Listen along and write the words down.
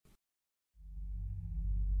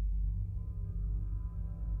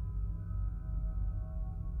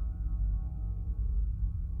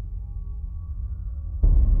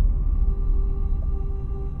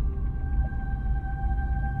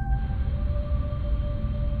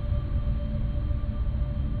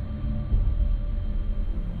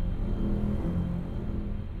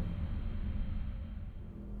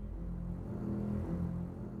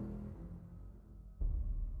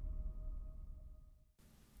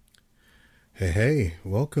Hey,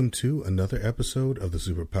 welcome to another episode of the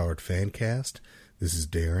Superpowered Fancast. This is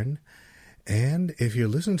Darren, and if you're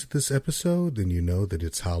listening to this episode, then you know that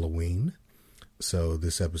it's Halloween. So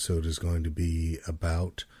this episode is going to be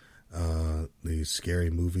about these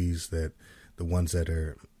scary movies, the ones that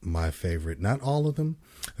are my favorite. Not all of them.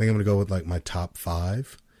 I think I'm going to go with like my top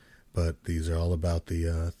 5, but these are all about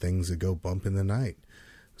the things that go bump in the night.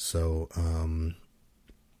 So,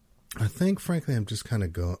 I think, frankly, I'm just kind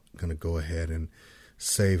of going to go ahead and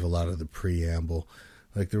save a lot of the preamble.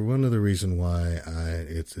 Like, one of the reason why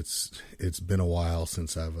it's been a while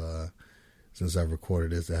since I've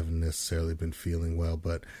recorded this. I haven't necessarily been feeling well,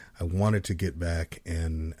 but I wanted to get back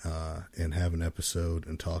and have an episode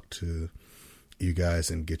and talk to you guys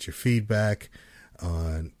and get your feedback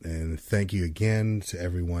on. And thank you again to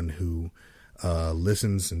everyone who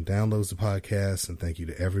listens and downloads the podcast, and thank you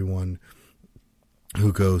to everyone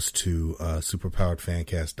who goes to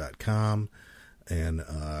superpoweredfancast.com and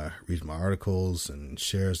reads my articles and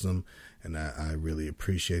shares them, and I really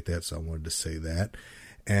appreciate that, so I wanted to say that.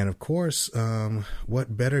 And of course,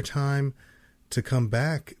 what better time to come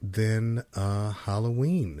back than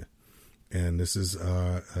Halloween? And this is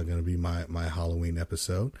going to be my Halloween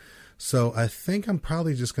episode. So I think I'm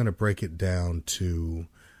probably just going to break it down to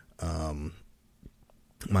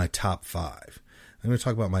my top 5. I'm going to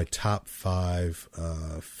talk about my top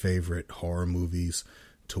 5 favorite horror movies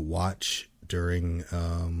to watch during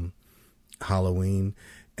Halloween,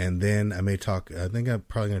 and then I think I'm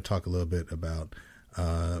probably going to talk a little bit about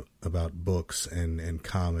books and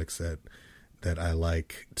comics that I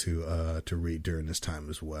like to read during this time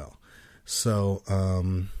as well. So,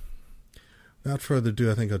 without further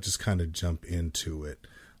ado, I think I'll just kind of jump into it.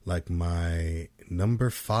 Like, my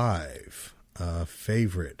number 5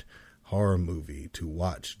 favorite horror movie to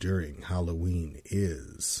watch during Halloween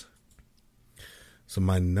is... So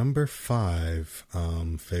my number 5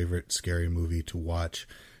 favorite scary movie to watch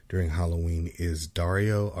during Halloween is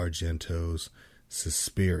Dario Argento's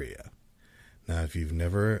Suspiria. Now, if you've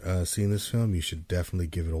never seen this film, you should definitely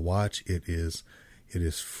give it a watch. It is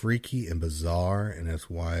freaky and bizarre, and that's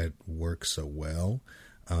why it works so well.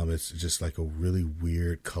 It's just like a really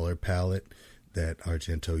weird color palette that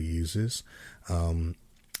Argento uses. The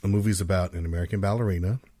movie's about an American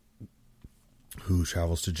ballerina who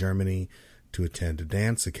travels to Germany to attend a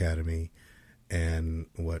dance academy, and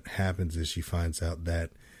what happens is she finds out that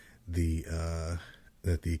the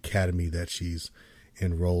academy that she's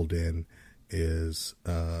enrolled in is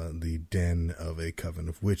the den of a coven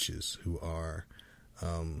of witches who are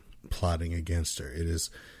plotting against her. It is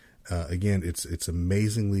again, it's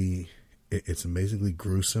amazingly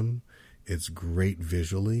gruesome. It's great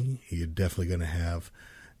visually. You're definitely going to have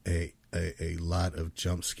a lot of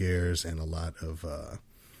jump scares and a lot of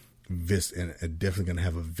and definitely going to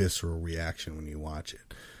have a visceral reaction when you watch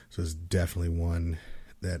it. So it's definitely one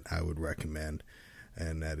that I would recommend,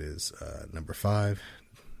 and that is number 5,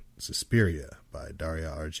 Suspiria by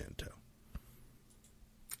Dario Argento.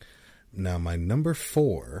 Now, my number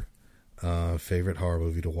 4 favorite horror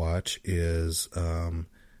movie to watch is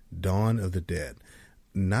Dawn of the Dead.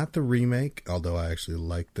 Not the remake, although I actually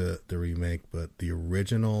like the remake, but the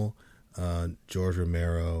original George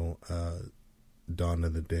Romero Dawn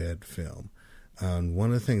of the Dead film.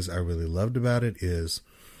 One of the things I really loved about it is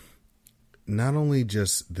not only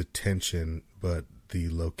just the tension, but the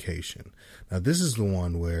location. Now, this is the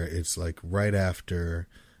one where it's like right after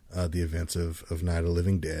the events of Night of the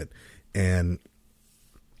Living Dead, and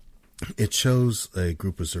it shows a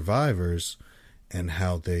group of survivors and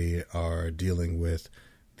how they are dealing with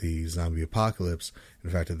the zombie apocalypse,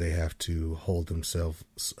 and the fact that they have to hold themselves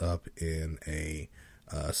up in a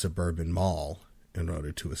suburban mall in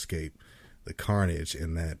order to escape the carnage,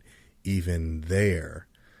 and that even they're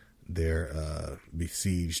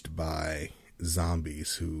besieged by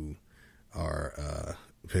zombies who are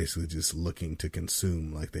basically just looking to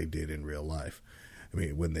consume like they did in real life. I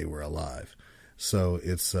mean, when they were alive. So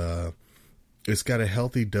it's got a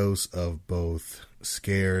healthy dose of both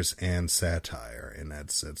scares and satire, and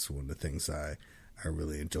that's one of the things I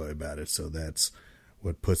really enjoy about it. So that's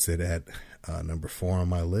what puts it at number 4 on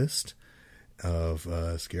my list of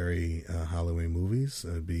scary Halloween movies.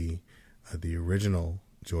 It would be the original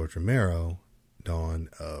George Romero, Dawn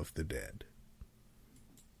of the Dead.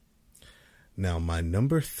 Now, my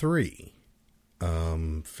number 3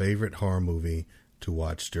 favorite horror movie to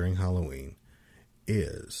watch during Halloween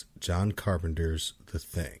is John Carpenter's The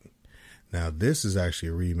Thing. Now, this is actually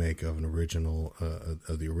a remake of the original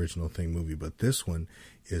Thing movie, but this one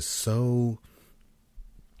is so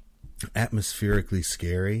atmospherically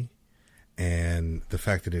scary, and the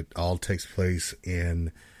fact that it all takes place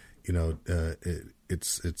in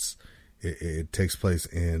It takes place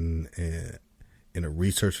in a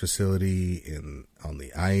research facility on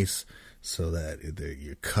the ice, so that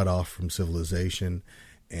you're cut off from civilization,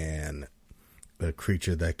 and a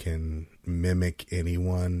creature that can mimic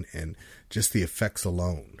anyone, and just the effects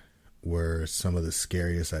alone were some of the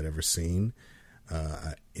scariest I'd ever seen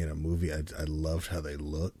in a movie. I loved how they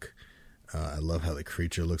look. I love how the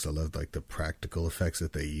creature looks. I love like the practical effects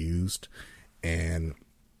that they used, and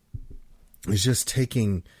it's just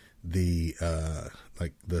taking the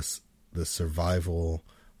the survival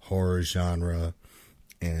horror genre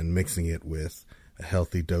and mixing it with a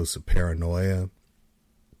healthy dose of paranoia.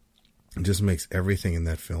 It just makes everything in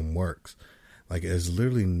that film works. Like, there's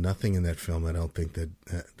literally nothing in that film I don't think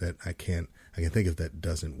that I can think of that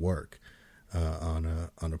doesn't work on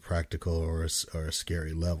a practical or a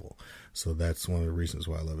scary level. So that's one of the reasons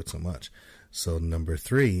why I love it so much. So number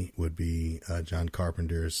 3 would be John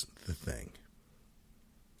Carpenter's The Thing.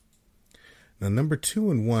 Now, number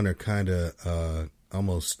 2 and 1 are kind of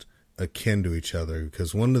almost akin to each other,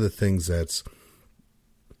 because one of the things that's,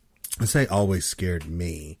 I say, always scared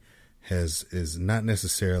me is not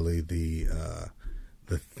necessarily the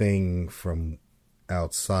thing from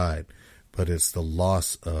outside, but it's the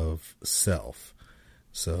loss of self.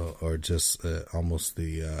 So, or just almost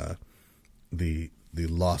the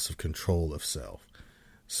loss of control of self.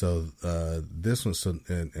 So this one,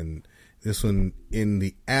 and this one in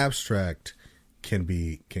the abstract can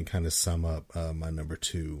kind of sum up my number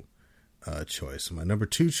 2 choice. My number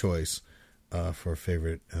 2 choice for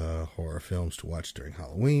favorite horror films to watch during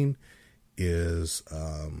Halloween is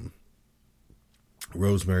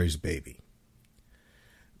Rosemary's Baby.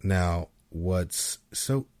 Now, what's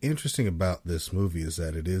so interesting about this movie is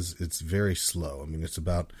that it's very slow. I mean, it's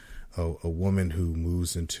about a woman who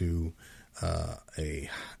moves into a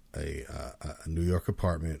New York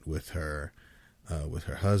apartment with her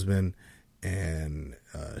husband, and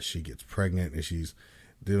she gets pregnant, and she's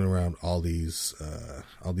dealing around all these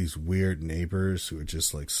weird neighbors who are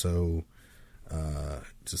just like so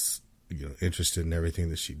interested in everything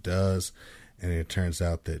that she does. And it turns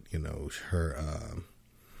out that her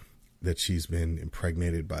that she's been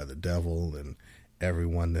impregnated by the devil, and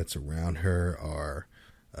everyone that's around her are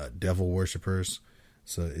devil worshippers.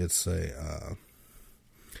 So it's a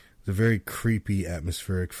very creepy,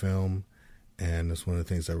 atmospheric film, and that's one of the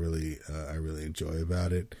things I really enjoy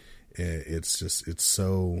about it. It's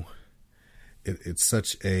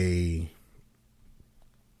such an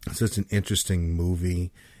interesting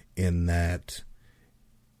movie in that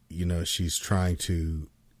she's trying to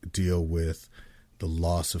deal with the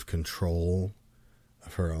loss of control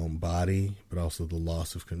of her own body, but also the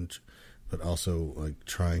loss of but also like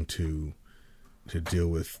trying to deal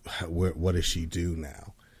with what does she do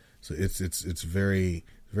now. So it's very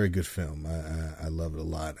good film. I love it a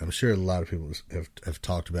lot. I'm sure a lot of people have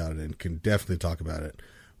talked about it and can definitely talk about it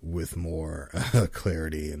with more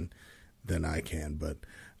clarity than I can, but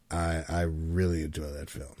I really enjoy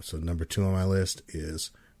that film. So number 2 on my list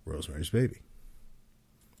is Rosemary's Baby.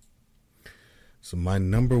 So my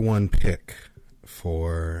number 1 pick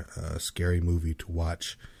for a scary movie to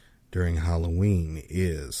watch during Halloween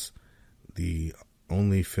is the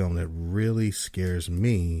only film that really scares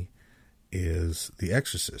me is The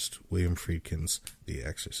Exorcist, William Friedkin's The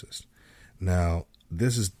Exorcist. Now,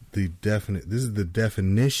 this is the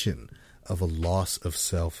definition of a loss of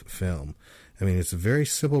self film. I mean, it's a very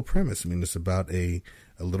simple premise. I mean, it's about a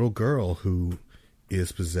little girl who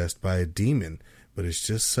is possessed by a demon, but it's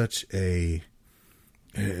just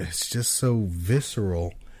so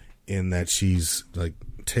visceral in that she's like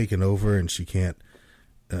taken over, and she can't,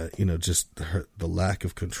 just the lack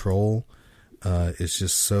of control. It's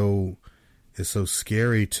so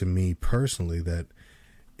scary to me personally that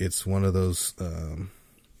it's one of those.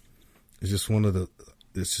 It's just one of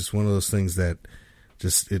those things that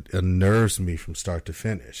it unnerves me from start to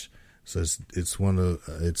finish. So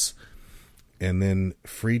and then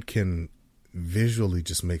Friedkin visually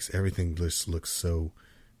just makes everything just look so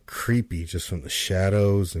creepy, just from the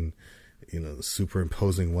shadows and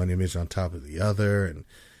superimposing one image on top of the other, and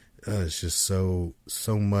it's just so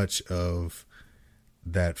much of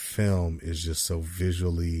that film is just so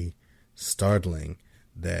visually startling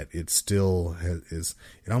that it still it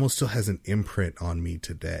almost still has an imprint on me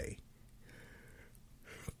today.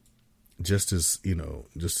 Just as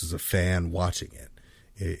a fan watching it,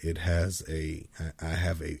 it has I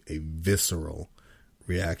have a visceral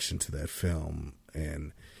reaction to that film,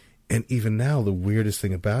 and even now the weirdest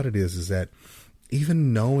thing about it is that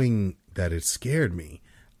even knowing that it scared me,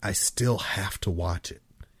 I still have to watch it.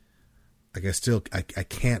 Like I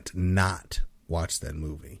can't not watch that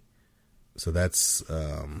movie. so that's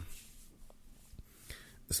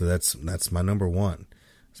my number one.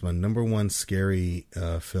 It's my number one scary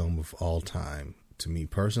film of all time. To me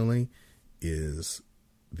personally, is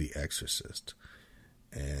The Exorcist,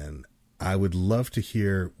 and I would love to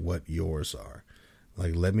hear what yours are.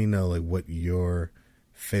 Like, let me know like what your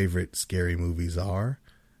favorite scary movies are.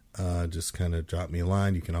 Just kind of drop me a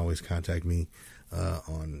line. You can always contact me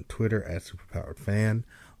on Twitter at SuperpoweredFan,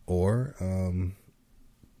 or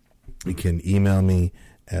you can email me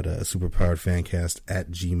at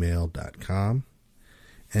superpoweredfancast@gmail.com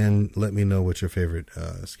and let me know what your favorite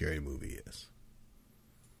scary movie is.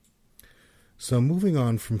 So moving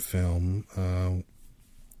on from film,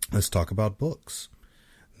 let's talk about books.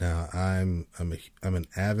 Now, I'm an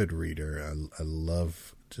avid reader. I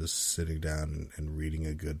love just sitting down and reading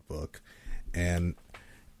a good book, and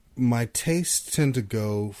my tastes tend to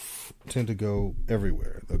go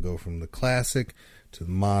everywhere. They'll go from the classic to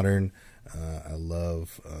the modern. I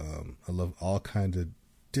love all kinds of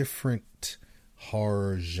different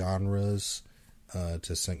horror genres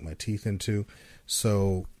to sink my teeth into.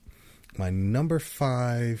 So my number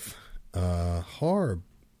 5 horror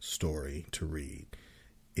story to read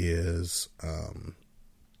is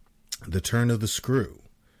The Turn of the Screw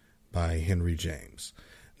by Henry James.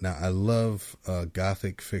 Now, I love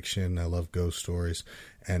gothic fiction. I love ghost stories,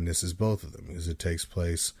 and this is both of them because it takes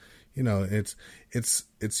place. You know, it's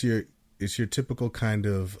your typical kind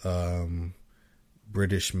of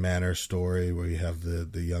British manor story where you have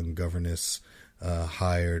the young governess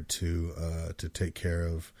hired to take care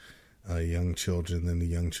of young children. Then the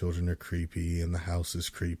young children are creepy, and the house is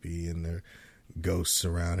creepy, and there are ghosts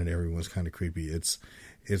around, and everyone's kind of creepy. It's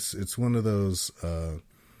one of those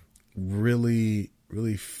really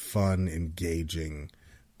fun, engaging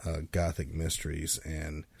gothic mysteries,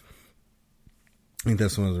 and I think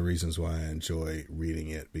that's one of the reasons why I enjoy reading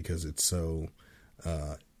it, because it's so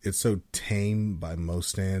tame by most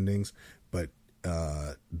standings, but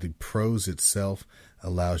the prose itself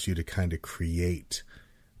allows you to kind of create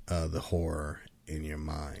the horror in your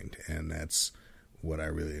mind, and that's what I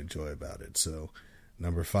really enjoy about it. So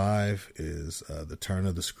number 5 is The Turn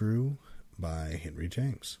of the Screw by Henry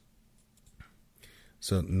James.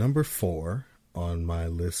 So number 4 on my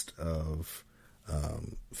list of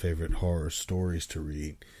favorite horror stories to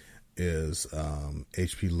read is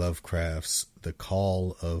H.P. Lovecraft's The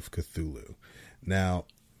Call of Cthulhu. Now,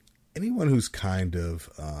 anyone who's kind of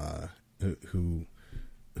who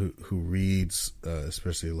reads,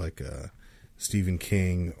 especially like Stephen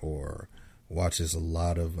King, or watches a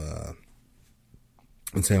lot of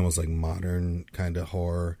let's say almost like modern kind of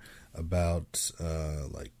horror about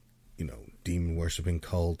like, you know, demon worshipping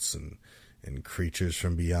cults and creatures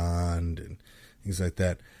from beyond and things like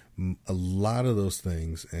that. A lot of those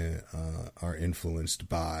things are influenced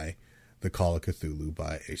by The Call of Cthulhu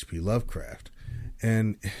by H.P. Lovecraft,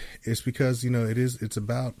 and it's because, you know, it's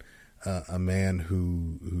about a man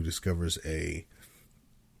who discovers a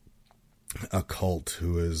cult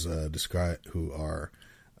who is who are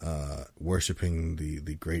worshiping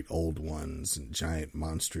the great old ones and giant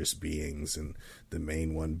monstrous beings, and the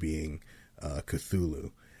main one being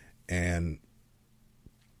Cthulhu. And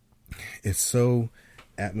it's so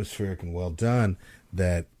atmospheric and well done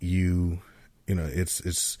that you know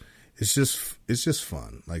it's just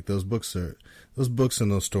fun. Like those books and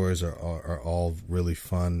those stories are all really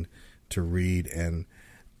fun to read, and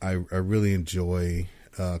I really enjoy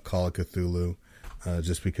Call of Cthulhu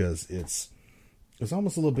just because it's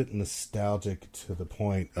almost a little bit nostalgic, to the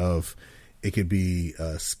point of it could be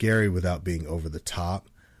scary without being over the top,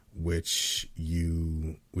 which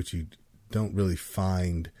you don't really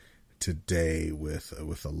find today with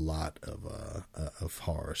a lot of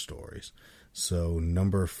horror stories. So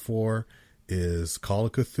number 4 is Call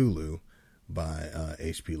of Cthulhu by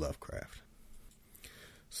H.P. Lovecraft.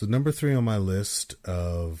 So number 3 on my list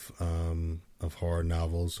of horror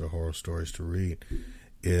novels or horror stories to read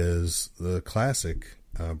is the classic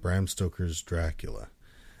Bram Stoker's Dracula.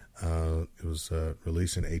 It was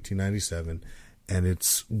released in 1897, and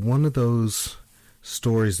it's one of those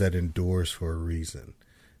stories that endures for a reason,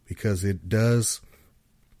 because it does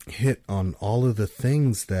hit on all of the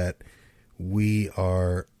things that we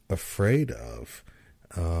are afraid of,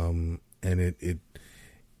 and it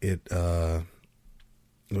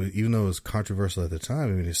even though it was controversial at the time,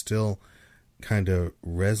 I mean, it still kind of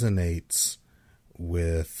resonates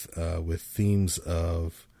with themes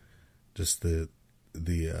of just the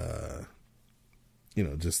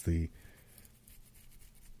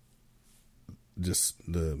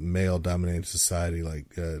male dominated society,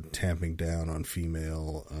 like tamping down on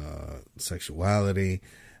female sexuality,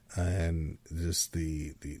 and just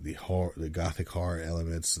the horror, the gothic horror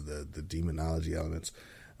elements, the demonology elements.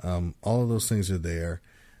 All of those things are there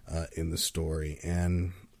in the story,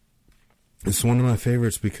 and it's one of my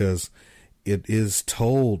favorites because it is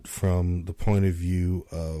told from the point of view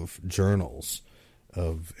of journals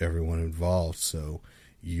of everyone involved. So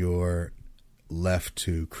you're left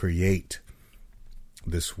to create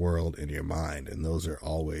this world in your mind, and those are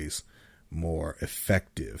always more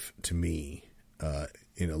effective to me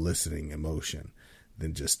in eliciting emotion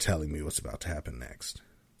than just telling me what's about to happen next.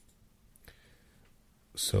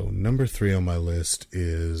 So number 3 on my list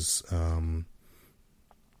is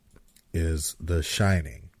The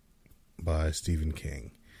Shining by Stephen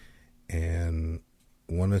King. And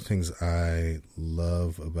one of the things I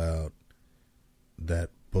love about that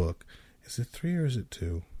book, is it 3 or is it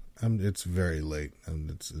 2? It's very late.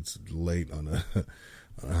 It's late on a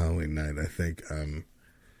Halloween night. I think I'm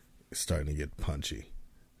starting to get punchy.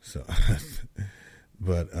 So,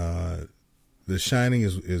 but The Shining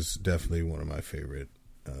is definitely one of my favorite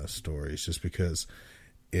stories, just because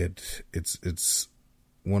it's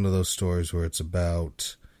one of those stories where it's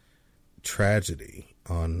about tragedy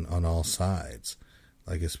on all sides,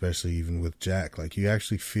 like especially even with Jack. Like, you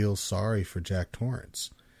actually feel sorry for Jack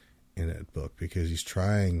Torrance in that book, because he's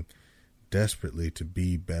trying desperately to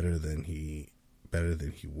be better than he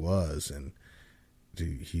was, and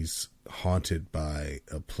he's haunted by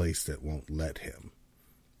a place that won't let him.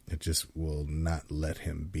 It just will not let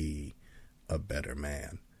him be a better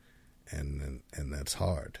man, and that's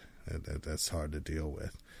hard. That's hard to deal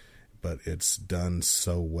with, but it's done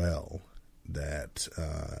so well that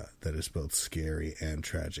it's both scary and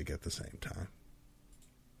tragic at the same time.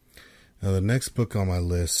 Now, the next book on my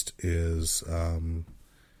list is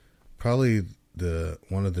probably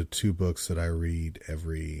one of the 2 books that I read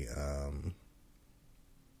every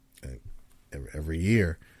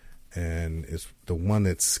year, and it's the one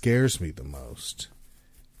that scares me the most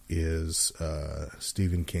is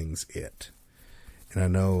Stephen King's It. And I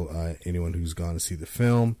know anyone who's gone to see the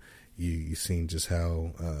film, you've seen just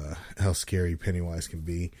how scary Pennywise can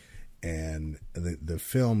be, and the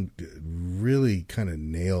film really kind of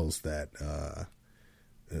nails that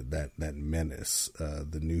menace.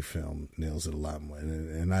 The new film nails it a lot more,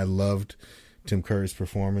 and I loved Tim Curry's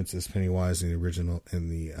performance as Pennywise in the original, in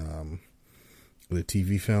the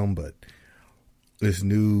TV film, but this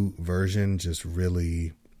new version just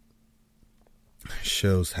really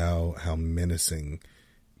shows how menacing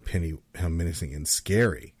and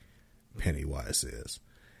scary Pennywise is.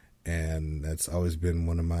 And that's always been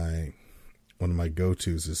one of my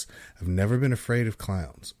go-tos. Is I've never been afraid of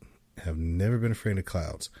clowns.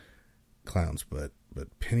 But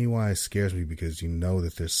Pennywise scares me, because you know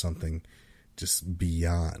that there's something just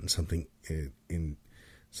beyond, something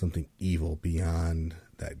evil beyond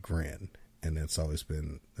that grin, and that's always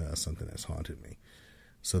been something that's haunted me.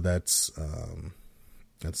 So that's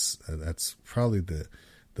probably the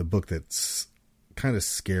book that's kind of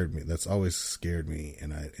scared me. That's always scared me,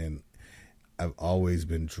 and I've always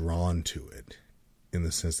been drawn to it, in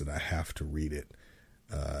the sense that I have to read it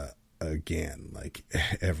again, like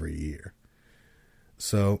every year.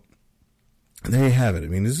 So there you have it. I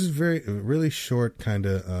mean, this is a really short kind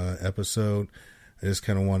of episode. I just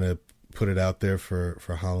kind of want to put it out there for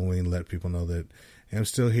Halloween, let people know that I'm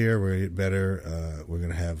still here. We're going to get better. We're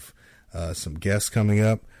going to have some guests coming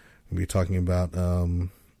up. We'll be talking about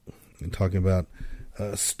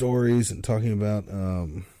stories, and talking about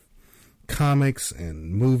comics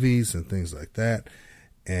and movies and things like that.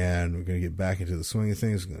 And we're going to get back into the swing of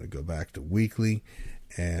things. We're going to go back to weekly,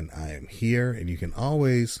 and I am here. And you can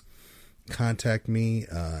always contact me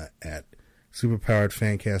at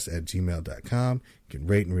superpoweredfancast@gmail.com. You can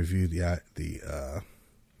rate and review the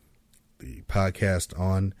podcast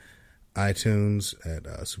on iTunes at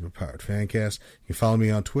Superpowered Fancast. You can follow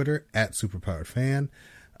me on Twitter at SuperpoweredFan.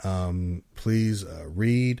 Please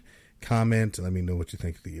read, comment, and let me know what you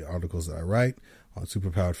think of the articles that I write on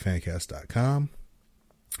superpoweredfancast.com.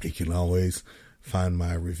 You can always find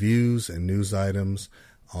my reviews and news items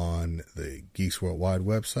on the Geeks Worldwide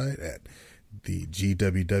website at the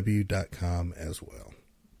GWW.com as well.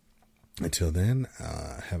 Until then,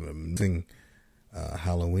 have an amazing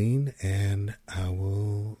Halloween, and I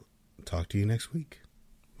will talk to you next week.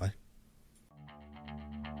 Bye.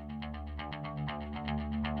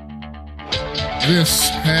 This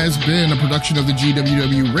has been a production of the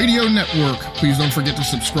GWW Radio Network. Please don't forget to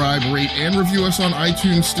subscribe, rate, and review us on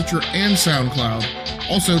iTunes, Stitcher, and SoundCloud.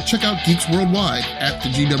 Also, check out Geeks Worldwide at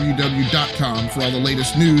thegww.com for all the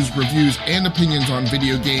latest news, reviews, and opinions on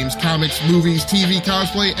video games, comics, movies, TV,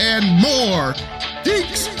 cosplay, and more.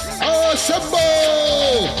 Geeks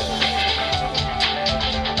Assemble!